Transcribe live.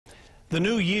The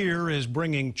new year is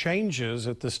bringing changes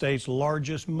at the state's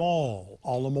largest mall,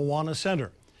 Ala Moana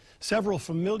Center. Several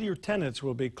familiar tenants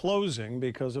will be closing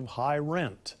because of high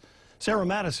rent. Sarah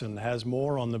Madison has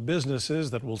more on the businesses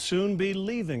that will soon be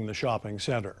leaving the shopping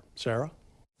center. Sarah?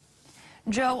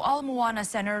 Joe, Ala Moana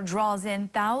Center draws in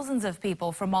thousands of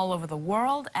people from all over the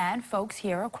world and folks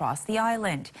here across the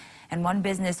island. And one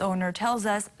business owner tells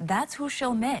us that's who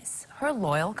she'll miss, her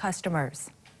loyal customers.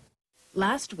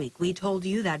 Last week, we told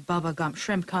you that Bubba Gump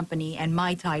Shrimp Company and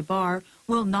Mai Tai Bar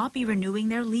will not be renewing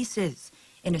their leases.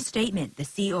 In a statement, the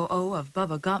COO of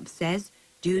Bubba Gump says,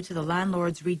 due to the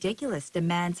landlord's ridiculous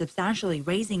demand substantially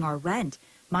raising our rent,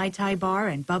 Mai Tai Bar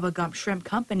and Bubba Gump Shrimp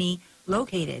Company,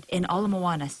 located in Ala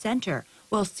Moana Center,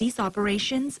 will cease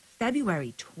operations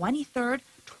February 23rd,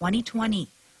 2020.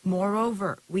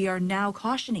 Moreover, we are now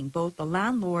cautioning both the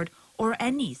landlord or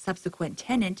any subsequent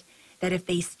tenant that if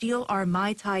they steal our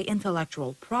Mai Tai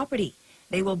intellectual property,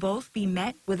 they will both be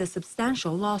met with a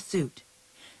substantial lawsuit.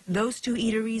 Those two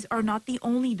eateries are not the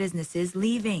only businesses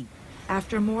leaving.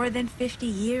 After more than 50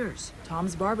 years,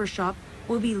 Tom's Barbershop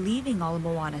will be leaving Ala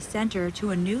Moana Center to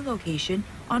a new location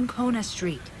on Kona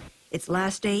Street. Its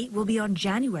last day will be on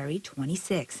January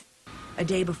 26th. A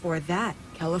day before that,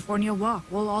 California Walk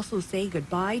will also say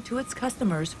goodbye to its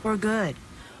customers for good.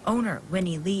 Owner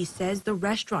Winnie Lee says the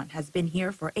restaurant has been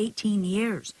here for 18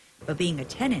 years, but being a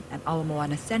tenant at Ala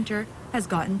Moana Center has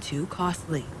gotten too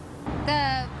costly.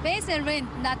 The basic rent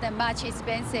not that much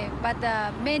expensive, but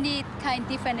many kind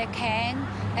different can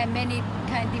and many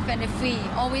kind different fee.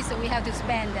 Always we have to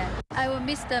spend. I will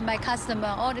miss my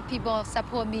customer. All the people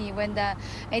support me when the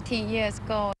 18 years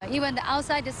go. Even the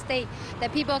outside the state, the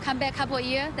people come back a couple of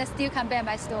years, they still come back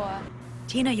my store.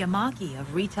 Tina Yamaki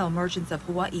of Retail Merchants of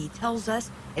Hawaii tells us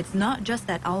it's not just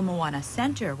at Ala Moana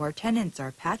Center where tenants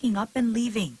are packing up and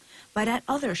leaving, but at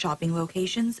other shopping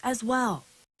locations as well.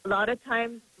 A lot of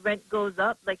times rent goes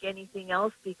up like anything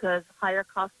else because higher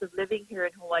cost of living here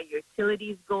in Hawaii. Your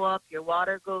utilities go up, your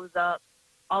water goes up.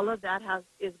 All of that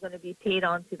is going to be paid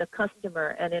on to the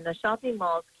customer. And in a shopping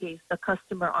mall's case, the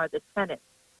customer are the tenants.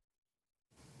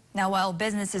 Now, while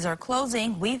businesses are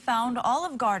closing, we found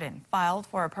Olive Garden filed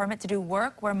for a permit to do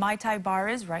work where Mai Tai Bar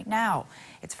is right now.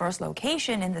 Its first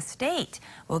location in the state.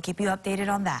 We'll keep you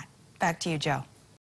updated on that. Back to you, Joe.